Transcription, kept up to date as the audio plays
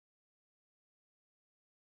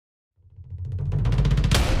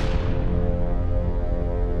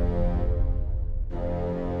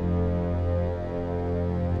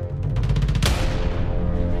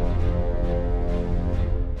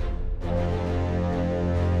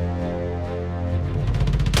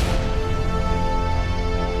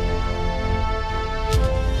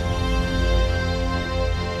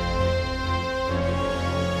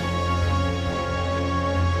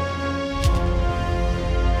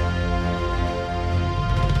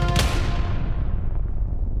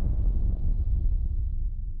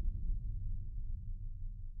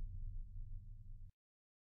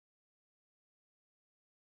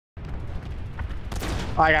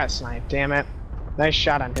Oh, I got sniped, damn it. Nice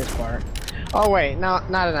shot on his part. Oh wait, no,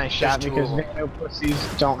 not a nice shot because Vando pussies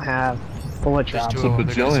don't have bullet drops. There's two of them.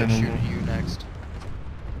 They're gonna shoot at you next.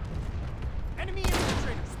 Enemy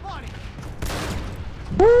infiltrator spotted.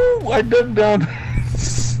 Woo! I dug down.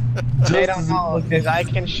 They don't know because I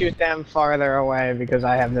can shoot them farther away because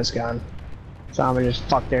I have this gun. So I'm gonna just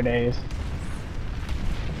fuck their days.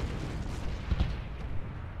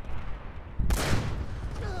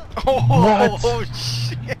 Oh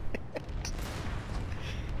shit!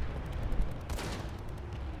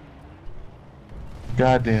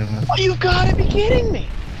 God damn it. Oh, you gotta be kidding me!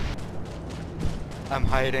 I'm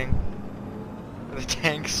hiding. The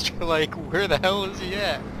tank's like, where the hell is he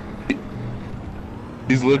at?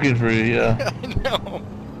 He's looking for you, yeah. I know.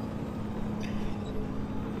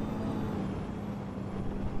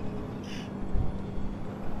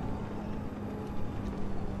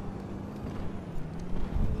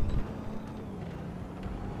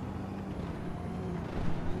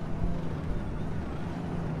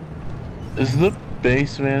 Is the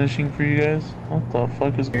base vanishing for you guys? What the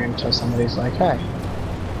fuck is going on? Until somebody's like, hey.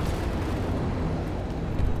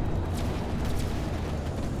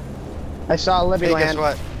 I saw Libby Hey, land.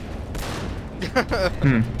 guess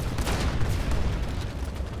what?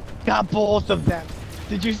 Got both of them.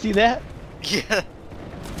 Did you see that? Yeah.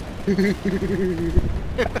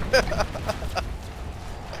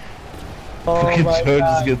 Oh Fucking my Joe God.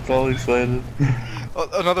 just gets all excited. Oh,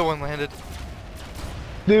 another one landed.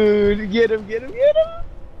 Dude, get him, get him, get him!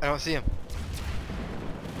 I don't see him.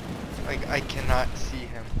 I cannot see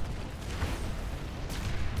him.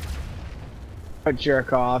 Oh,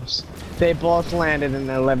 jerk-offs. They both landed in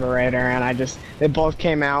the Liberator and they both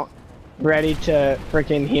came out ready to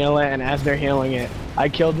freaking heal it, and as they're healing it, I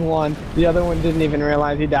killed one. The other one didn't even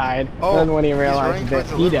realize he died. Oh, and then when he he's realized running that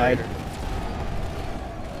towards the he died. Liberator.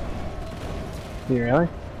 Did you really?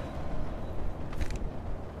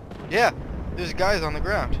 Yeah, there's guys on the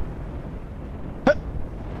ground.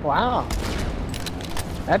 Wow.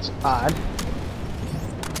 That's odd.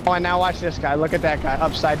 Oh, and now watch this guy. Look at that guy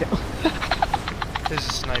upside down. There's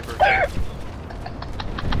a sniper.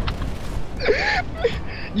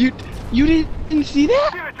 You didn't see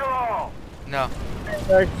that? Give it your all. No.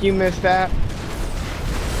 Eric, you missed that.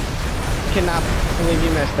 Cannot believe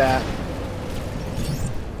you missed that.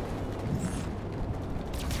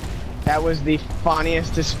 That was the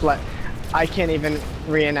funniest display. I can't even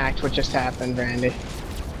reenact what just happened, Randy.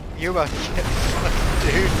 You're about to get fucked,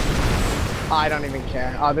 dude. I don't even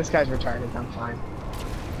care. Oh, this guy's retarded. I'm fine.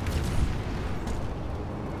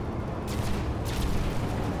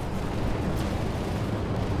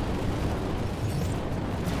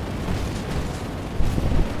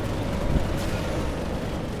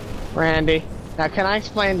 Randy, now can I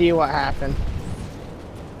explain to you what happened?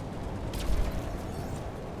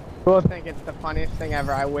 People think it's the funniest thing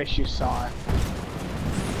ever. I wish you saw it.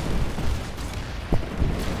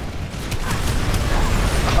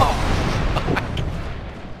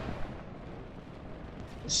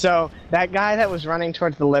 So, that guy that was running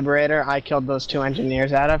towards the Liberator, I killed those two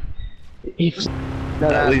engineers out of. At least for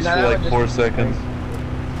like 4 seconds.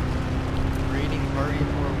 Raiding party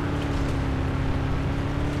forward.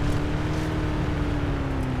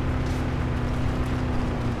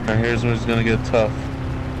 Now here's when it's gonna get tough.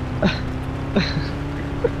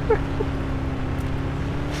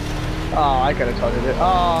 Oh, I could have told you that.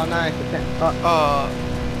 Oh, nice.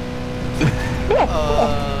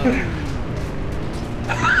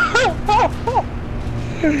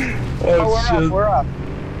 Oh shit. We're up.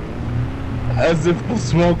 As if the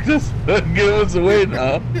smoke just gave us away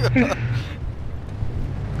now.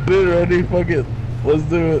 Dude, ready? Fuck it. Let's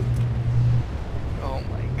do it. Oh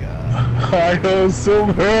my god. I know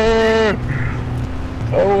silver!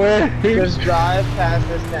 Away! Just drive past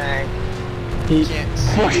this tank. He Can't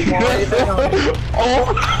see.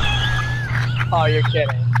 Oh, you're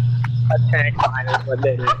kidding. A tank mine is what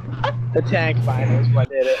did it. The tank mine is what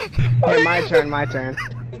did it. Okay, my turn, my turn.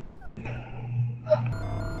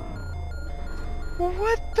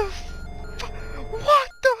 What the what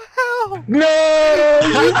the hell? No!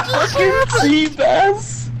 You fucking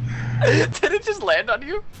sea-bass! Did it just land on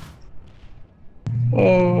you?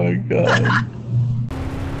 Oh my god.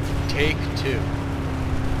 Take 2.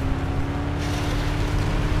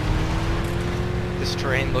 This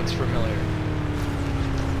terrain looks familiar.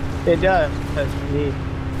 It does, indeed.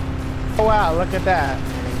 Oh wow, look at that.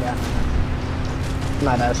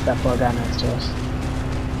 Not us, that poor guy next to us.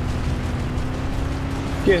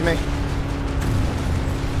 Excuse me.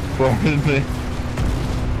 Pardon me.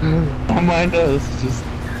 Don't mind us, just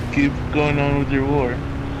keep keep going on with your war.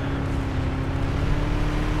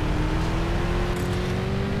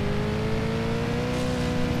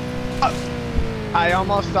 I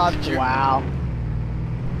almost thought, Did you- wow.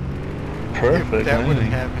 Perfect. That would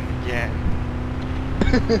landing. have happened again.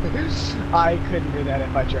 I couldn't do that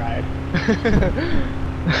if I tried.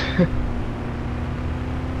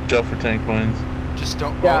 Watch out for tank mines. Just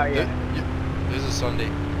don't. Yeah, oh, yeah. There's a Sunday.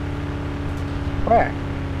 Where?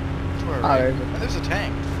 That's where Oh, right? there's a- And there's a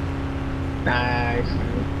tank. Nice.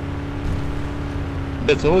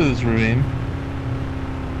 It's always this ravine.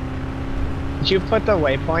 Did you put the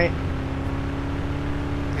waypoint?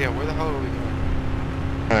 Yeah, where the hell are we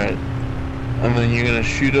going? Alright. And then you're gonna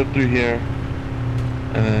shoot up through here.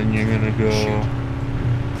 And then you're gonna go. Shoot.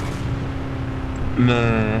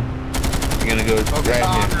 No. You're gonna go Okay.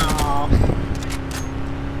 right here. Oh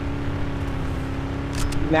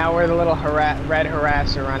no. Now we're the little red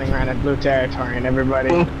harasser running around in blue territory and everybody.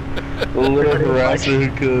 The little harasser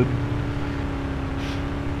who could.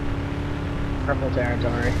 Purple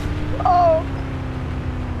territory. Oh!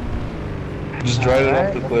 Just drive it off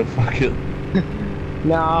Alright. the cliff, fuck it.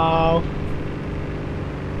 No.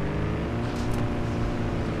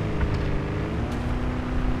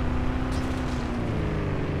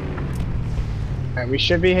 Alright, we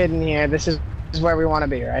should be hidden here. This is where we want to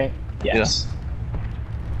be, right? Yes.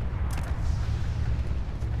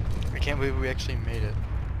 I can't believe we actually made it.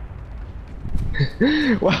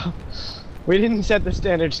 Well, we didn't set the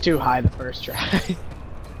standards too high the first try.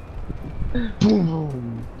 Boom,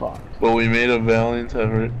 boom, fuck. Well, we made a valiant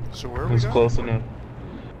effort. So where are It we was going? close enough.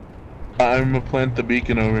 I'm gonna plant the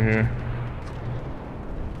beacon over here.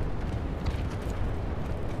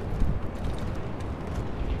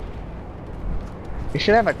 We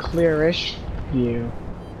should have a clearish view.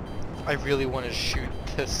 I really want to shoot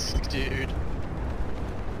this dude.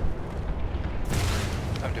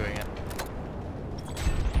 I'm doing it.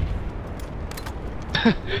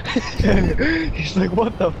 He's like,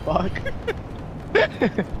 what the fuck?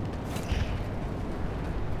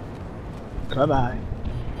 Bye bye.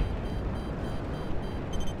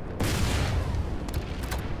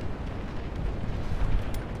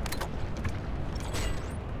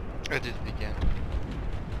 I did it again.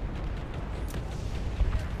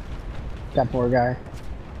 That poor guy.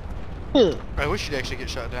 I wish you'd actually get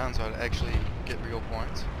shot down so I'd actually get real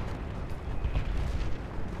points.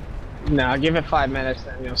 No, give it 5 minutes,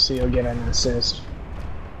 then you'll see you'll get an assist.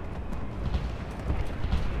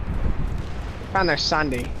 Found their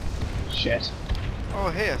Sunday. Shit. Oh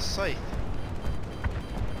hey, a scythe.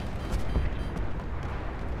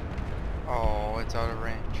 Oh, it's out of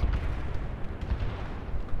range.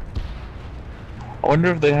 I wonder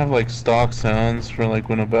if they have like stock sounds for like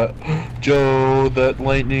when about Joe, that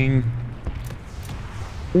lightning.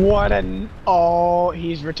 What an... Oh,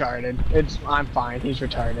 he's retarded. I'm fine, he's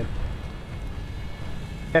retarded.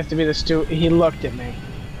 Has to be the he looked at me.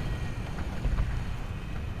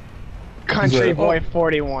 Country like, boy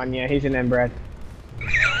 41, yeah, he's an inbred.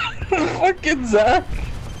 Fucking Zach.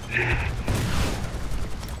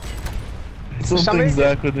 Something Somebody-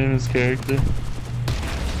 Zach would name his character.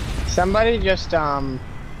 Somebody just, Oh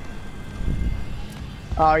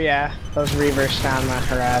yeah, those Reavers found my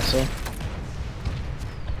harasser.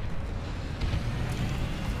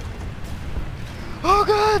 Oh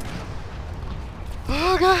god!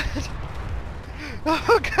 Oh god!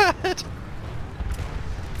 Oh god!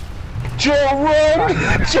 Joe,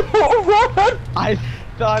 run! Joe, run! I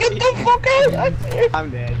thought Get the fuck out!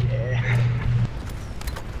 I'm dead, yeah.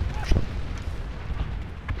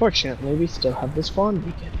 Fortunately, we still have the spawn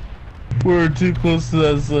beacon. We're too close to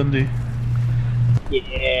that Sunday.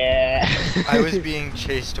 Yeah. I was being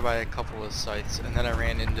chased by a couple of scythes and then I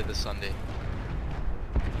ran into the Sunday.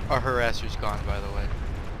 Our harasser's gone, by the way.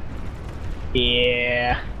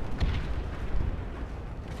 Yeah.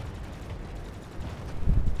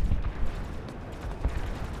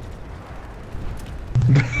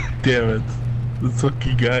 Damn it. This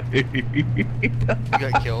fucking guy. You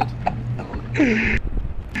got killed.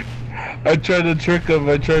 I tried to trick him.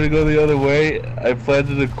 I tried to go the other way. I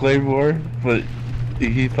planted a claymore, but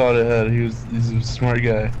he thought ahead. He's a smart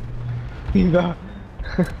guy. He's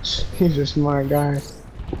a smart guy.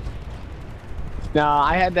 No,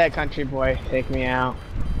 I had that country boy take me out.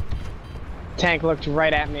 Tank looked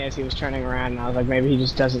right at me as he was turning around, and I was like, maybe he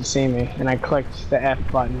just doesn't see me. And I clicked the F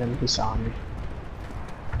button, and he saw me.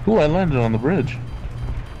 Ooh, I landed on the bridge.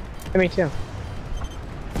 Yeah, me too.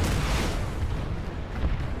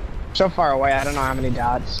 So far away, I don't know how many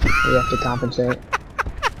dots we have to compensate.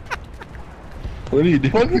 What are you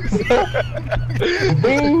doing?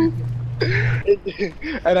 Boom!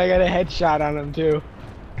 And I got a headshot on him too.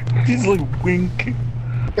 He's like winking.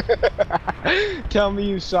 Tell me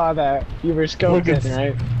you saw that. You were scoped Look, in,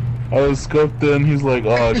 right? I was scoped in. He's like,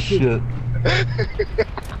 oh shit.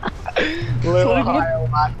 Little Like, what?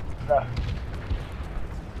 Hiawatha.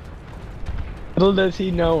 Little does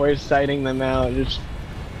he know we're sighting them out. Just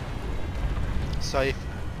Scythe.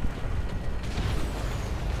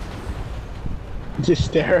 it's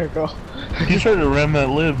hysterical. He tried to ram that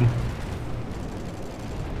lib.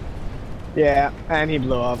 Yeah, and he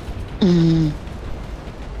blew up.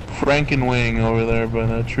 Frankenwing over there by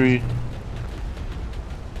that tree.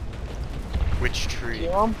 Which tree?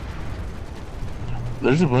 Kill him?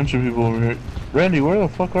 There's a bunch of people over here. Randy, where the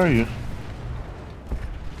fuck are you?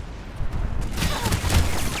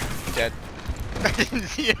 Dead. I didn't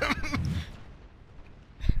see him.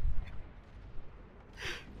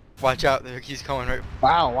 Watch out, there he's coming right.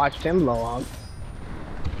 Wow, watched him blow up.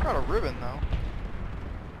 Got a ribbon though.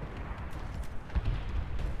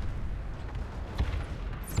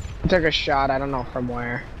 He took a shot, I don't know from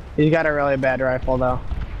where. He's got a really bad rifle though.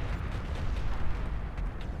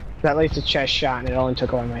 At least a chest shot and it only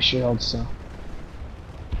took away my shield, so.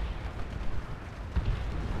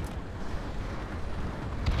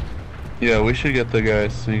 Yeah, we should get the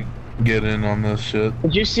guys to get in on this shit.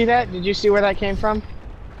 Did you see that? Did you see where that came from?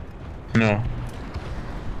 No.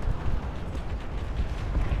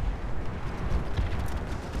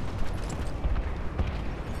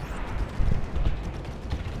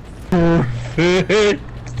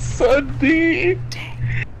 Perfect Sunday.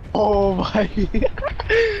 Oh my.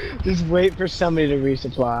 Just wait for somebody to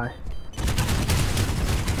resupply.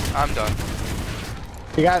 I'm done.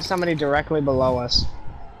 We got somebody directly below us.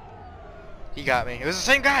 He got me. It was the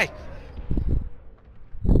same guy.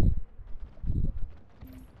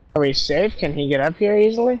 Are we safe? Can he get up here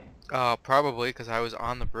easily? Probably because I was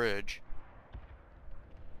on the bridge.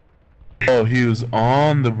 Oh, he was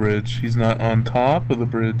on the bridge. He's not on top of the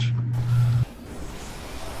bridge.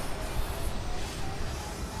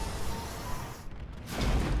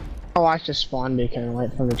 I watched a spawn beacon and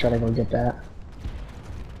wait for him to try to go get that.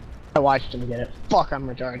 I watched him get it. Fuck, I'm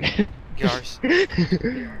retarded. Get ours.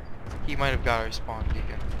 He might have got our spawn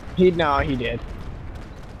beacon. No, he did.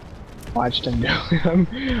 Watched him do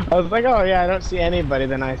it. I was like, oh yeah, I don't see anybody,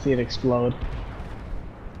 then I see it explode.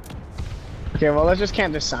 Okay, well let's just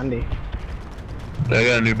camp this Sunday. I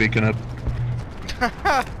got a new beacon up.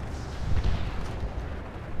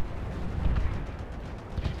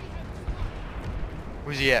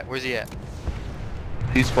 Where's he at? Where's he at?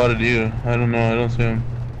 He spotted you. I don't know. I don't see him.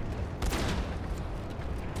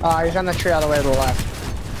 He's on the tree all the way to the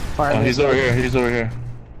left. Or Oh, he's over here. He's over here.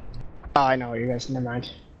 Oh, I know what you guys. Never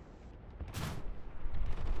mind.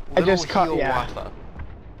 Little I just caught. Yeah. Hiawatha.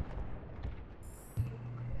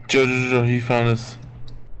 Joe, he found us.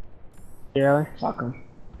 Really? Fuck him.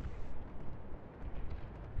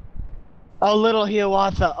 Oh, little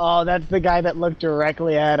Hiawatha. Oh, that's the guy that looked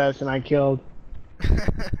directly at us and I killed.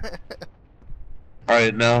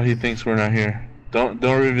 Alright, now he thinks we're not here. Don't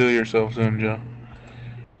reveal yourself to him, Joe.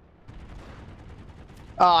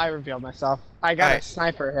 Oh, I revealed myself. I got a Alright.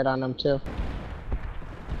 sniper hit on him too.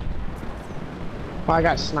 Oh, I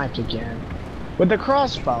got sniped again. With the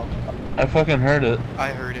crossbow. I fucking heard it. I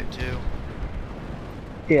heard it too.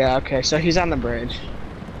 Yeah, okay, so he's on the bridge.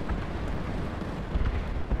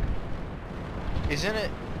 Isn't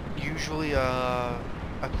it usually a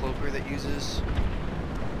cloaker that uses?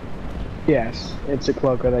 Yes, it's a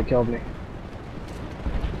cloaker that killed me.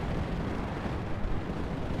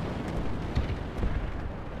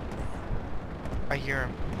 I hear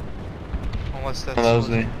him. Unless that's. Oh, that was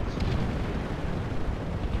me.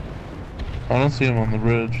 I don't see him on the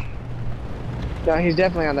bridge. No, he's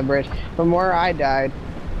definitely on the bridge. From where I died,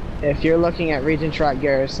 if you're looking at Regent Trot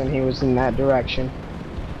Garrison, he was in that direction.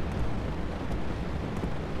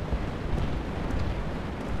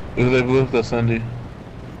 Ooh, they blew up the Sunday.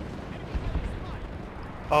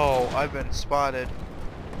 Oh, I've been spotted.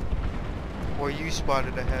 Or you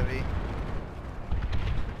spotted a heavy.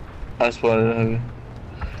 I spotted a heavy.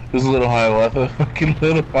 This is a little Hiawatha. Fucking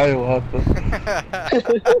little Hiawatha.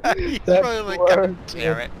 He's That's probably like, worse, God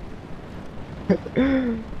damn it.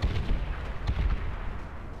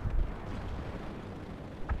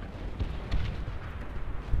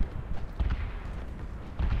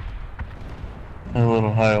 That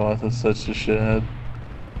little Hiawatha's such a shithead.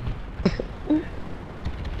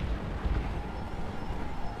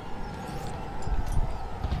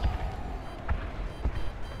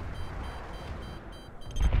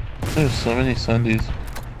 There's so many Sundays.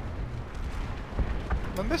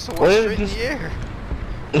 My missile Why went did straight it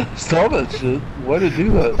in the air. Saw that shit. Why did it do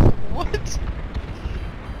that? What?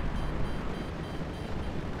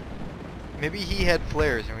 Maybe he had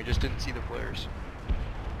flares and we just didn't see the flares.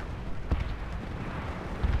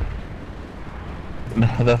 No,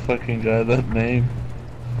 that fucking guy, that name.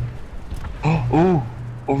 Oh,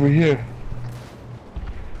 over here.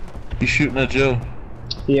 He's shooting at Joe.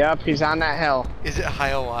 Yep, he's on that hill. Is it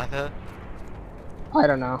Hiawatha? I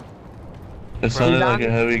don't know. It sounded He's like on-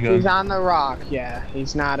 a heavy gun. He's on the rock, yeah.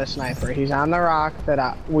 He's not a sniper. He's on the rock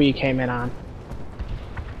that we came in on.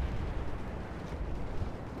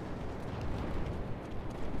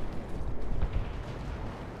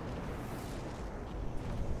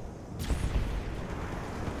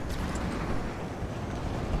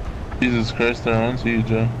 Jesus Christ, they're on to you,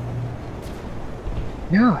 Joe.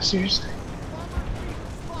 No, seriously.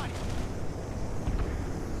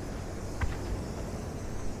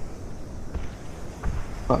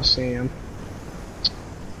 I'll see him.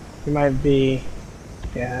 He might be...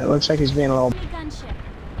 Yeah, it looks like he's being a little... Gunship.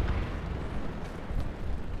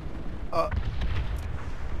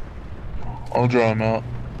 I'll draw him out.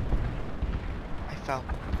 I fell.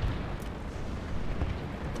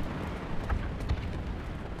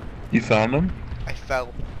 You found him? I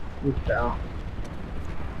fell. He fell.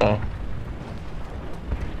 Oh.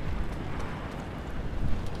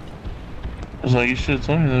 I was like, you should have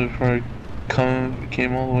told me that before I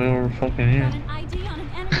came all the way over fucking Got here. an ID on an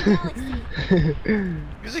enemy galaxy.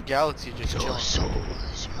 There's a galaxy just chilling. soul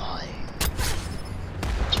is mine.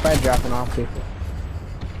 It's probably dropping off people.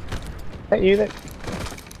 That you that...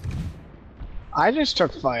 I just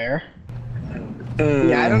took fire.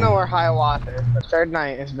 Yeah, I don't know where Hiawatha is, but Third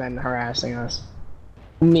Night has been harassing us.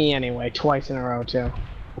 Me anyway, twice in a row too.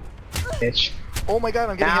 Bitch. Oh my god,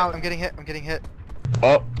 I'm getting Now- hit, I'm getting hit, I'm getting hit.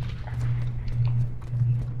 Oh,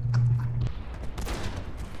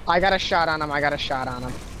 I got a shot on him, I got a shot on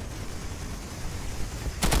him.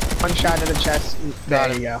 One shot to the chest, there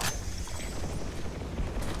Got you go.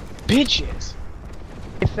 Bitches!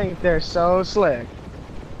 I think they're so slick.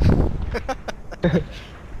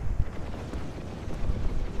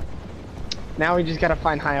 Now we just gotta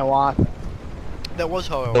find Hiawatha. That was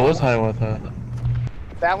Hiawatha. that was Hiawatha.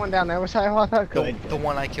 That one down there was Hiawatha? The, Good. the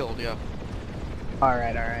one I killed, yeah.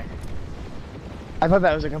 Alright, alright. I thought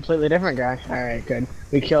that was a completely different guy. Alright, good.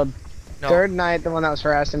 We killed No, Third Night, the one that was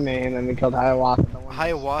harassing me, and then we killed Hiawatha, the one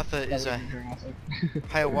Hiawatha that is was a harassing.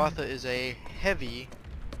 Hiawatha is a heavy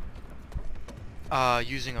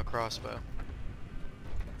using a crossbow.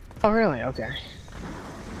 Oh, really? Okay.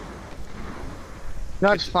 No,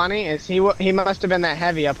 what's funny is he must have been that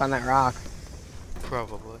heavy up on that rock.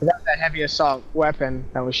 Probably. That was that heavy assault weapon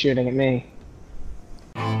that was shooting at me.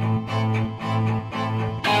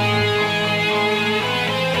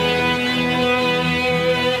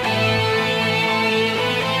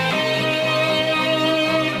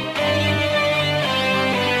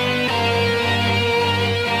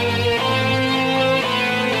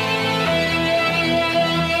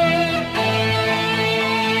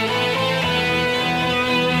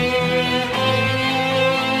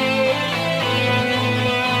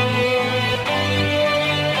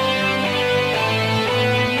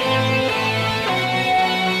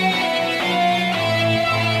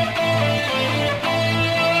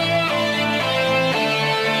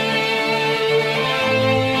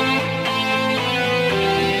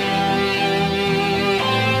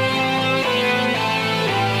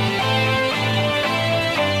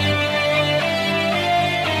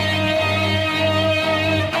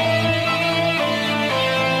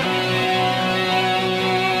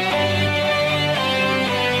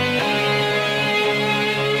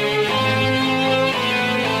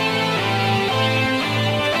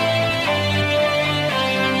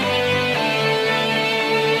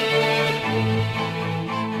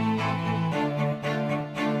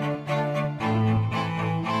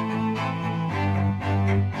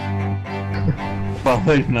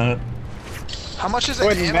 Probably not. How much is it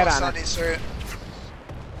Wouldn't ammo bet on Sunday, sir?